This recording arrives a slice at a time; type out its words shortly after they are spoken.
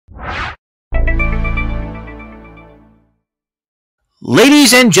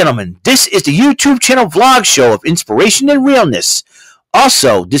Ladies and gentlemen, this is the YouTube channel vlog show of inspiration and realness.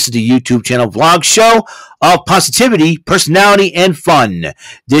 Also, this is the YouTube channel vlog show of positivity, personality, and fun.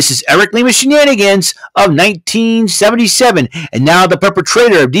 This is Eric Lima Shenanigans of 1977, and now the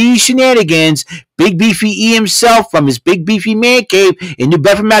perpetrator of these shenanigans, Big Beefy E himself from his Big Beefy Man Cave in New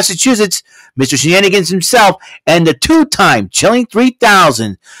Bedford, Massachusetts, Mr. Shenanigans himself, and the two-time Chilling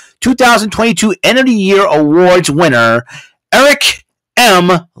 3000 2022 End of the Year Awards winner, Eric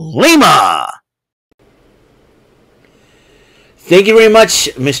M. Lima. Thank you very much,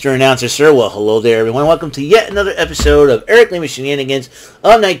 Mr. Announcer, sir. Well, hello there, everyone. Welcome to yet another episode of Eric Lima Shenanigans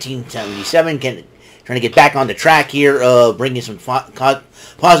of 1977. Trying to get back on the track here, bringing some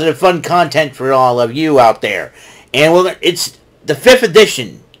positive, fun content for all of you out there. And it's the 5th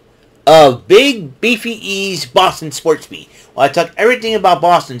edition of Big Beefy E's Boston Sports Beat. Well, I talk everything about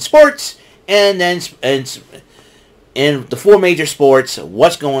Boston sports, and then in the 4 major sports,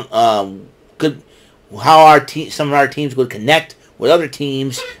 what's going how some of our teams would connect with other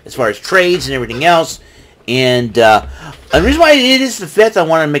teams as far as trades and everything else. And the reason why it is the 5th, I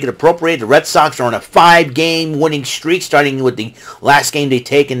want to make it appropriate. The Red Sox are on a 5-game winning streak, starting with the last game they've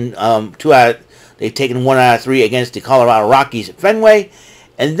taken 1 out of 3 against the Colorado Rockies at Fenway,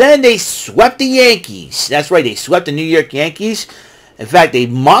 and then they swept the Yankees. That's right, they swept the New York Yankees. In fact, they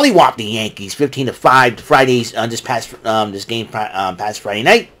mollywopped the Yankees 15-5 Fridays on this past Friday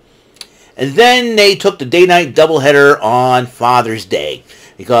night. And then they took the day-night doubleheader on Father's Day,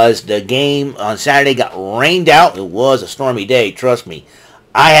 because the game on Saturday got rained out. It was a stormy day, trust me.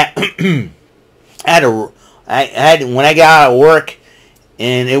 When I got out of work,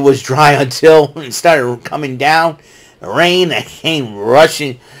 and it was dry until it started coming down. The rain, I came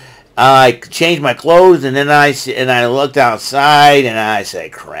rushing. I changed my clothes, and then I looked outside, and I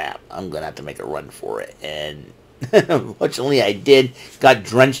said, crap, I'm going to have to make a run for it. And fortunately, I did. Got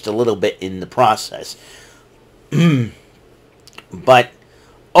drenched a little bit in the process. But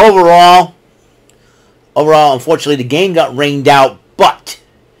overall, unfortunately, the game got rained out, but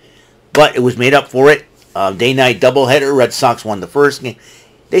it was made up for it. Day-night doubleheader. Red Sox won the first game.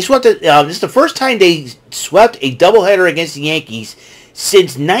 They swept it. This is the first time they swept a doubleheader against the Yankees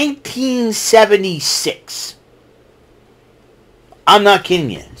since 1976. I'm not kidding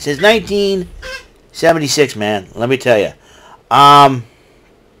you. Since 1976, man. Let me tell you. I'll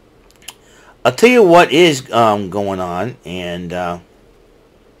tell you what is going on, and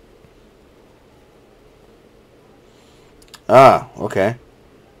okay.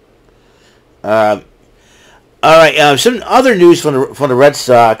 All right. Some other news from the Red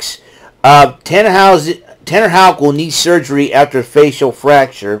Sox. Tanner Houck will need surgery after a facial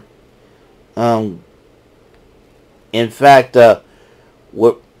fracture. In fact, he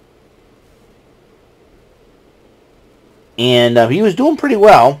was doing pretty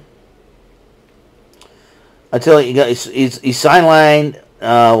well until he sidelined.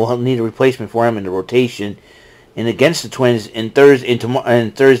 We'll need a replacement for him in the rotation, and against the Twins in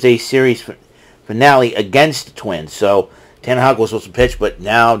Thursday's series finale against the Twins. So Tanner Houck was supposed to pitch, but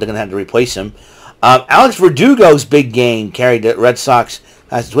now they're going to have to replace him. Alex Verdugo's big game carried the Red Sox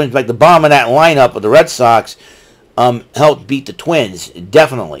as the Twins. In fact, the bottom of that lineup of the Red Sox helped beat the Twins,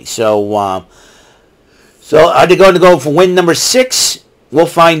 definitely. So are they going to go for win number 6? We'll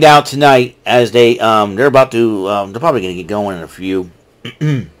find out tonight, as they're about to. They're probably going to get going in a few.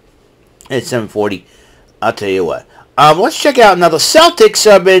 It's 7:40. I'll tell you what. Let's check out now. The Celtics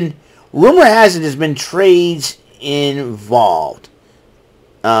have been. Rumor has it there's been trades involved.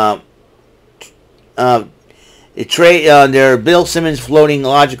 Their Bill Simmons floating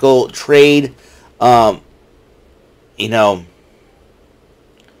logical trade, and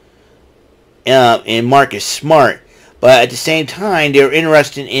Marcus Smart, but at the same time they're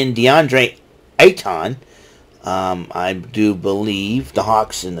interested in DeAndre Ayton. I do believe the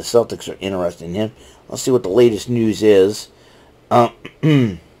Hawks and the Celtics are interested in him. Let's see what the latest news is. And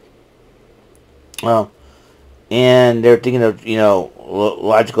they're thinking of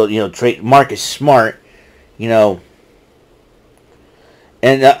logical trade Marcus Smart. And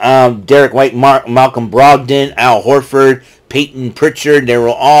Derek White, Malcolm Brogdon, Al Horford, Peyton Pritchard. They were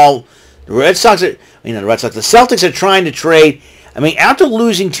all the Red Sox. The Celtics are trying to trade. I mean, after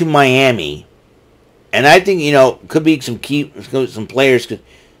losing to Miami, and I think could be some players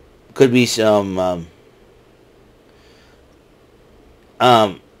could be some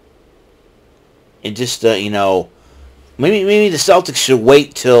and just maybe the Celtics should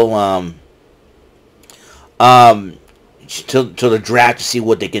wait till the draft to see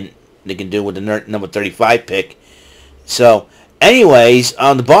what they can do with the number 35 pick. So, anyways,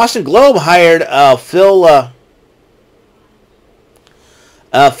 the Boston Globe hired Phil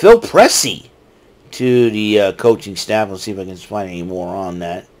Phil Pressey to the coaching staff. Let's see if I can find any more on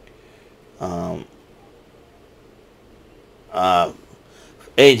that.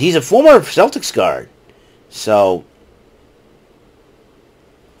 He's a former Celtics guard. So,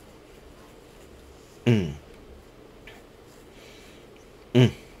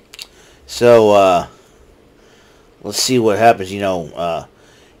 So, let's see what happens,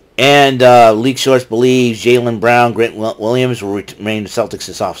 And league source believes Jaylen Brown, Grant Williams will remain the Celtics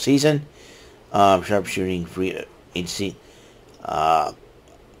this offseason. Sharpshooting free agency.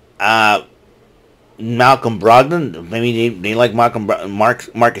 Malcolm Brogdon. Maybe they like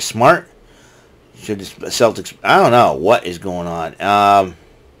Marcus Smart. Should the Celtics... I don't know what is going on.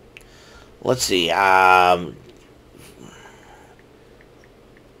 Let's see.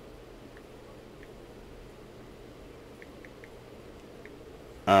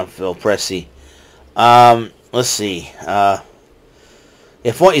 Phil Pressey. Let's see.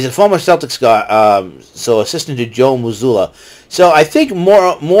 He's a former Celtics guy, so assistant to Joe Mazzulla. So I think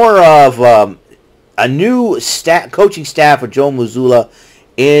more of a new coaching staff with Joe Mazzulla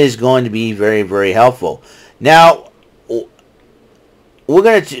is going to be very, very helpful. Now, we're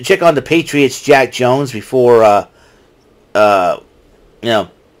going to check on the Patriots' Jack Jones before,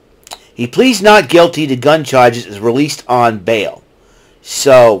 he pleads not guilty to gun charges, is released on bail.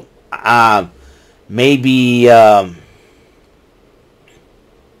 So, maybe,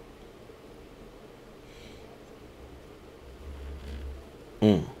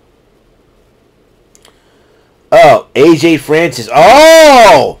 Oh, AJ Francis.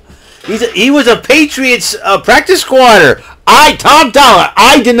 Oh! He was a Patriots practice squatter. Tom Dollar.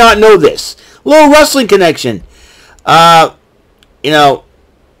 I did not know this. Little wrestling connection. Part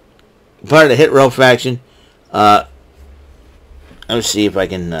of the Hit Row faction. Let's see if I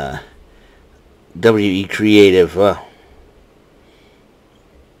can, WE Creative,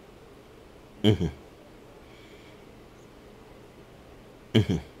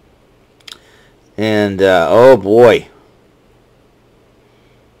 And, oh boy.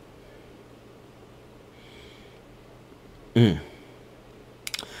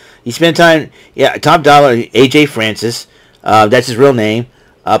 He spent time, top dollar, AJ Francis, that's his real name,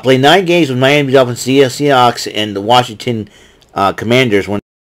 played 9 games with Miami Dolphins, Seahawks, and the Washington Commanders when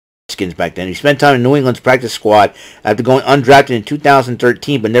Skins back then. He spent time in New England's practice squad after going undrafted in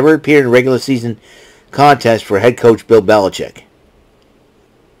 2013, but never appeared in a regular season contest for head coach Bill Belichick.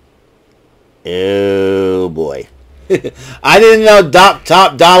 Oh boy. I didn't know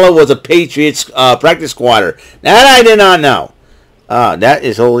Top Dollar was a Patriots practice squatter. That I did not know. That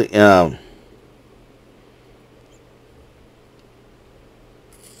is holy.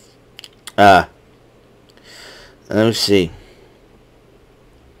 Let me see.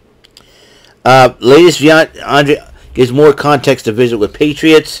 Latest Andre gives more context to visit with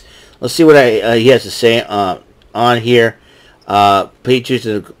Patriots. Let's see what he has to say on here. Patriots,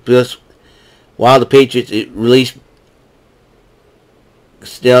 while the Patriots released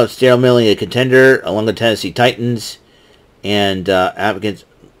still milling a contender along the Tennessee Titans, and applicants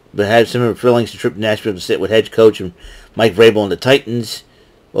but had similar feelings to trip to Nashville to sit with head coach and Mike Vrabel and the Titans.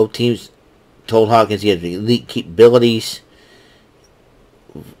 Both teams told Hawkins he had elite capabilities.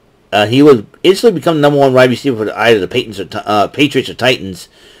 He would instantly become the number 1 wide receiver for either the Patriots or Titans.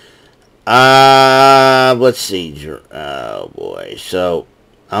 Let's see. Oh boy. So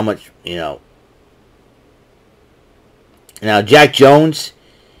how much, Now Jack Jones,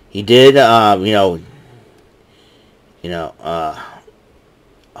 he did, okay,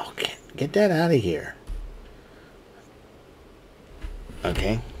 get that out of here.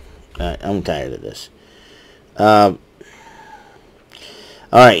 Okay, I'm tired of this. All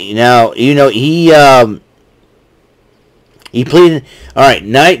right, now he pleaded. All right,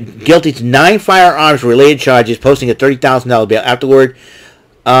 guilty to 9 firearms related charges, posting a $30,000 bail. Afterward,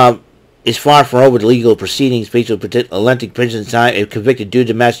 is far from over the legal proceedings. Faced lengthy prison time if convicted due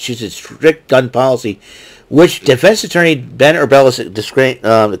to Massachusetts' strict gun policy, which defense attorney Ben Urbelis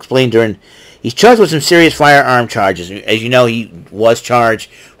explained during. He's charged with some serious firearm charges. As you know, he was charged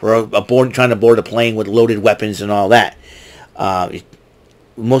for trying to board a plane with loaded weapons and all that.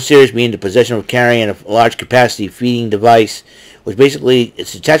 Most serious being the possession of carrying a large capacity feeding device, which basically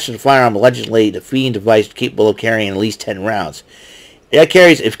it's attached to the firearm. Allegedly, the feeding device capable of carrying at least 10 rounds. That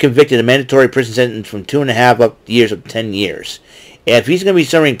carries, if convicted, a mandatory prison sentence from 2.5 years up to 10 years. And if he's going to be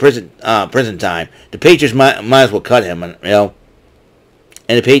serving prison time, the Patriots might as well cut him, And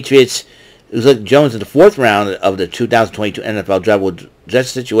the Patriots, it was like Jones in the 4th round of the 2022 NFL draft with that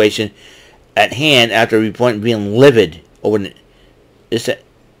situation at hand after reporting being livid over this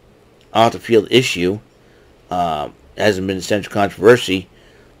off-the-field issue. Hasn't been a central controversy.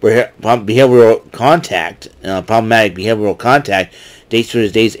 behavioral contact, problematic behavioral contact, dates for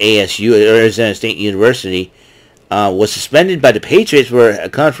his days ASU, Arizona State University, was suspended by the Patriots for a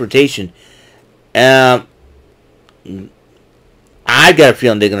confrontation. I've got a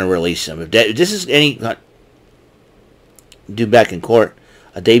feeling they're going to release him. If this is any due back in court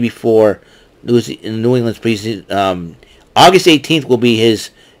a day before New England's preseason, August 18th will be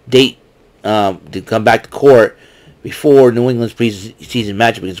his date to come back to court before New England's preseason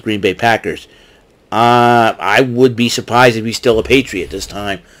matchup against Green Bay Packers. I would be surprised if he's still a Patriot this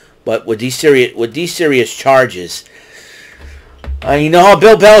time. But with these serious charges, you know how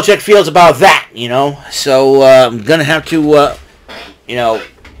Bill Belichick feels about that, you know. So I'm gonna have to,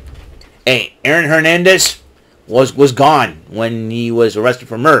 hey, Aaron Hernandez was gone when he was arrested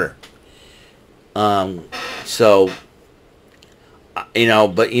for murder. Gun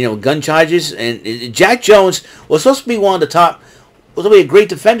charges, and Jack Jones was supposed to be was supposed to be a great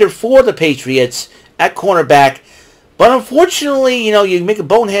defender for the Patriots at cornerback, but unfortunately, you make a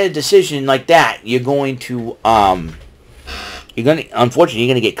boneheaded decision like that, you're going to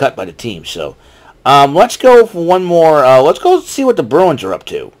get cut by the team. So, let's go for one more. Let's go see what the Bruins are up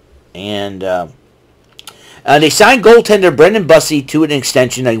to, and they signed goaltender Brendan Bussey to an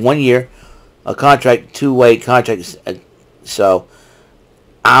extension, a 1-year, two-way contract. So,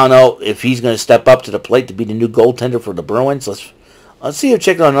 I don't know if he's going to step up to the plate to be the new goaltender for the Bruins. Let's see if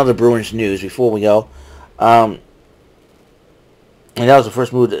check out another Bruins news before we go. And that was the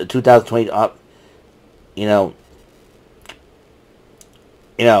first move to 2020 up.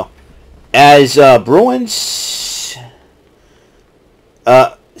 As Bruins.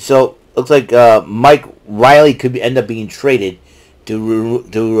 So looks like Mike Riley could end up being traded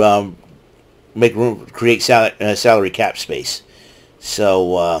to make room, create salary cap space.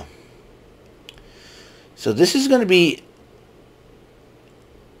 So this is going to be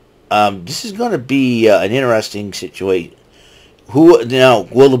an interesting situation. Will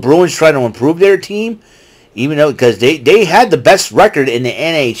the Bruins try to improve their team? Even though, because they had the best record in the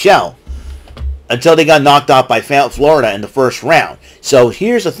NHL until they got knocked out by Florida in the first round. So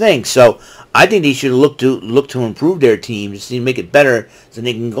here's the thing. So I think they should look to improve their team to make it better, so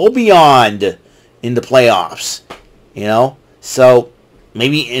they can go beyond in the playoffs. So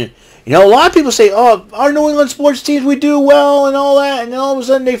maybe a lot of people say, "Oh, our New England sports teams, we do well and all that," and then all of a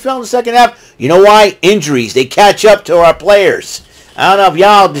sudden they fell in the second half. You know why? Injuries. They catch up to our players. I don't know if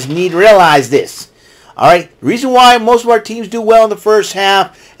y'all just need to realize this. All right, the reason why most of our teams do well in the first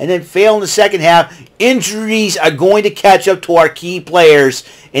half and then fail in the second half, injuries are going to catch up to our key players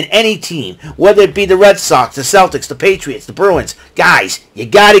in any team, whether it be the Red Sox, the Celtics, the Patriots, the Bruins. Guys, you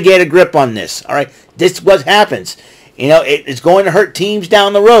got to get a grip on this. All right, this is what happens. It's going to hurt teams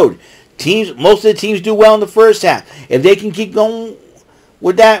down the road. Most of the teams do well in the first half. If they can keep going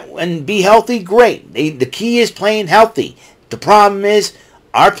with that and be healthy, great. The key is playing healthy. The problem is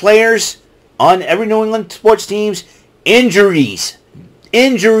our players on every New England sports teams, injuries. They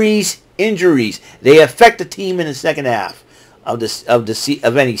affect the team in the second half of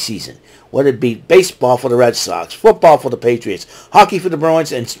any season. Whether it be baseball for the Red Sox, football for the Patriots, hockey for the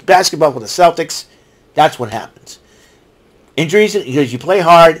Bruins, and basketball for the Celtics, that's what happens. Injuries, because you play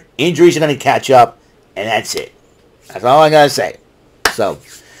hard, injuries are going to catch up, and that's it. That's all I got to say. So,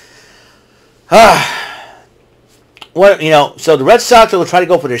 so the Red Sox will try to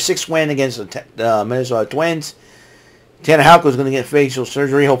go for their 6th win against the Minnesota Twins. Tanner Houck is going to get facial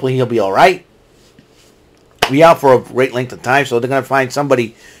surgery. Hopefully he'll be all right. Be out for a great length of time, so they're going to find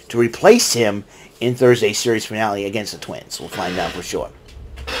somebody to replace him in Thursday's series finale against the Twins. We'll find out for sure.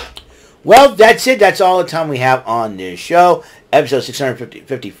 Well, that's it. That's all the time we have on this show. Episode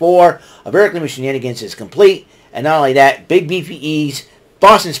 654 of Eric Lima Shenanigans is complete. And not only that, Big Beefy E's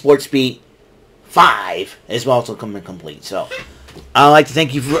Boston Sports Beat 5 is also coming complete. So, I'd like to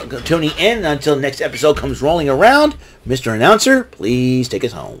thank you for tuning in. Until the next episode comes rolling around, Mr. Announcer, please take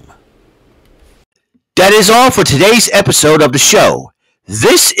us home. That is all for today's episode of the show.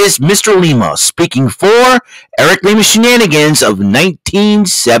 This is Mr. Lima speaking for Eric Lima Shenanigans of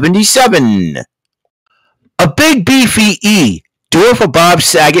 1977. A Big Beefy E, do it for Bob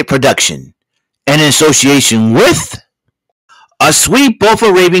Saget production, and in association with A Sweet Bowl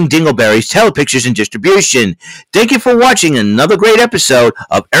for Raving Dingleberries Telepictures and Distribution. Thank you for watching another great episode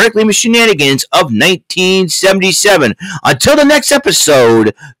of Eric Lima Shenanigans of 1977. Until the next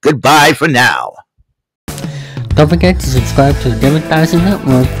episode, goodbye for now. Don't forget to subscribe to the Advertising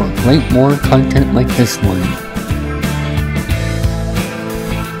Network for great more content like this one.